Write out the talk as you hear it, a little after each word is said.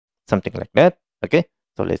something like that. Okay,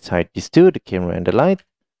 so let's hide these two, the camera and the light.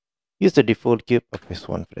 Use the default cube. I press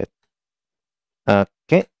 1 for that.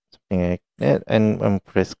 Okay, something like that, and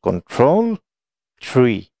press Control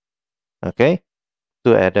 3. Okay,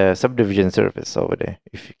 to add a subdivision surface over there.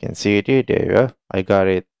 If you can see it here, there you are. I got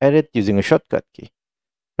it added using a shortcut key.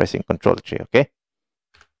 Pressing Control 3. Okay.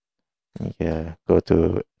 Yeah, go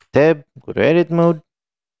to tab, go to edit mode,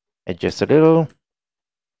 adjust a little,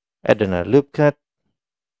 add another loop cut,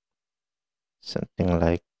 something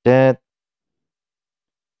like that,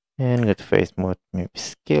 and go to face mode. Maybe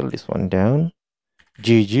scale this one down.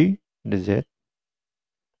 GG, what is that?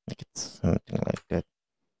 Make it something like that.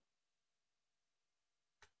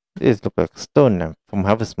 This looks like stone now from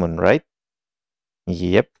Harvest Moon, right?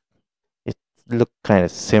 Yep, it looks kind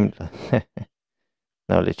of similar.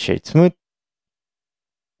 Now let's shade smooth.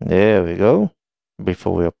 There we go.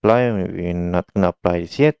 Before we apply, we're not gonna apply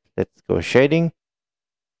this yet. Let's go shading.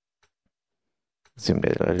 Zoom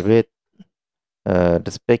that a little bit.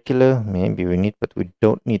 The specular, maybe we need, but we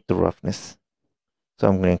don't need the roughness. So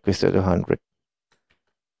I'm gonna increase it to 100.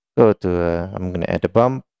 Go to, I'm gonna add a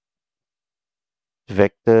bump.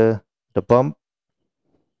 Vector, the bump.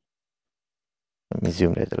 Let me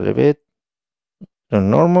zoom that a little bit. The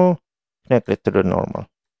normal, connect it to the normal.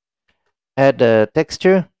 Add a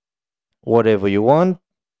texture, whatever you want.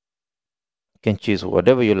 You can choose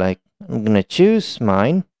whatever you like. I'm gonna choose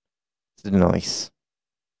mine. It's the noise.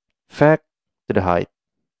 Fact to the height.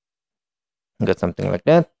 Got something like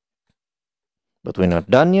that. But we're not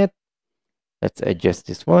done yet. Let's adjust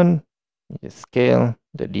this one. Just scale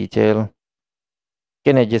the detail.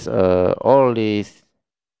 You can adjust all these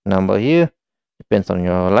number here. Depends on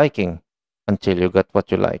your liking until you got what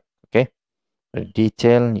you like. Okay. The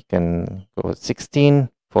detail, you can go with 16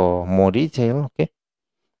 for more detail. Okay.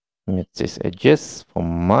 Let's just adjust for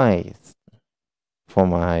my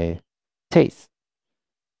taste.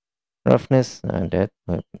 Roughness, and that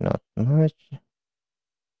might be not much.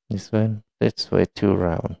 This one, that's way too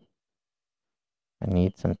round. I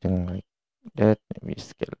need something like that. Maybe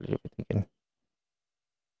scale a little bit again.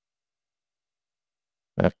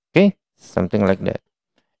 Okay, something like that.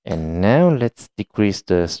 And now let's decrease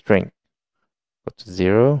the strength. Go to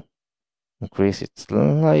 0. Increase it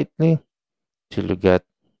slightly till you get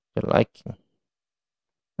the liking.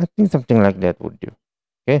 I think something like that would do.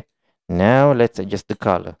 Okay. Now let's adjust the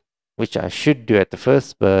color, which I should do at the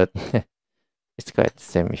first, but it's quite the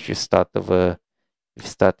same. If you start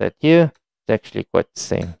at here, it's actually quite the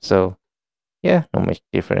same. So yeah, not much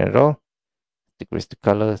different at all. Decrease the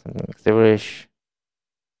color, something like zero-ish.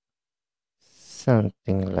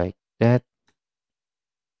 Something like that.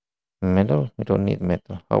 Metal? We don't need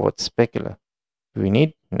metal. How about specular? Do we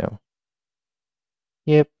need? No.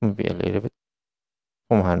 Yep, maybe a little bit.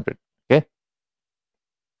 From 100. Okay.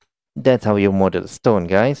 That's how you model stone,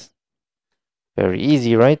 guys. Very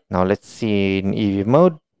easy, right? Now let's see in Eevee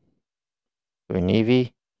mode. Go in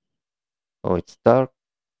Eevee. Oh, it's dark.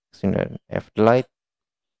 So F light.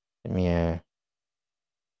 Let me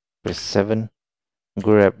press 7.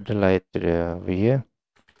 Grab the light to the over here.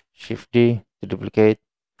 Shift D to duplicate.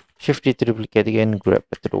 Shift D to duplicate again. Grab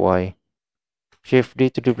it to the Y. Shift D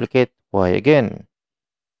to duplicate. Y again.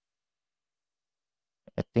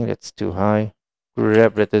 I think that's too high.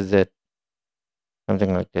 Grab that to Z.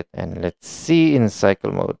 Something like that. And let's see in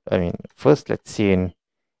cycle mode. I mean, first let's see in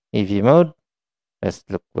Eevee mode. Let's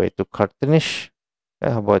look way too cartoonish.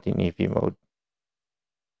 How about in Eevee mode?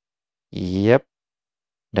 Yep.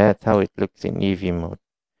 That's how it looks in Eevee mode.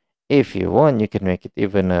 If you want, you can make it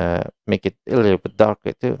even make it a little bit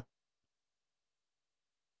darker too.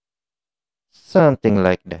 Something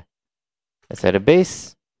like that. Let's add a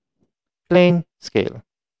base, plane, scale.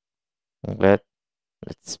 Like that.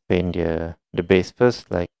 Let's paint the base first,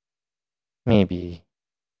 like maybe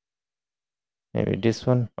this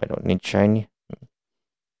one. I don't need shiny.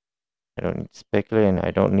 I don't need specular, and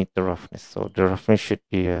I don't need the roughness. So the roughness should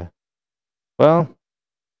be well,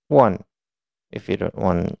 1. If you don't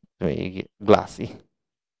want to make it glassy.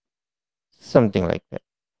 Something like that.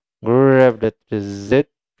 Grab that Z,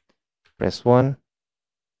 press 1.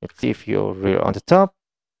 Let's see if you're real on the top.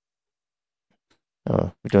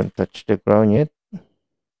 Oh, we don't touch the ground yet.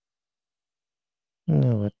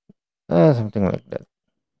 No, but something like that.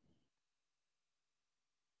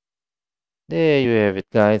 There you have it,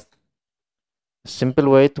 guys. A simple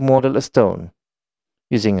way to model a stone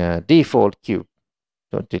using a default cube.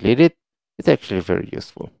 Don't delete it. It's actually very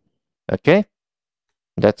useful. Okay,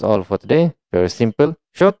 that's all for today. Very simple,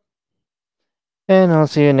 short. And I'll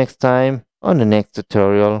see you next time on the next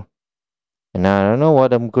tutorial. And I don't know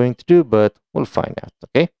what I'm going to do, but we'll find out.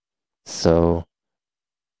 Okay, so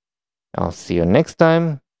I'll see you next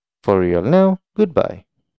time. For real now, goodbye.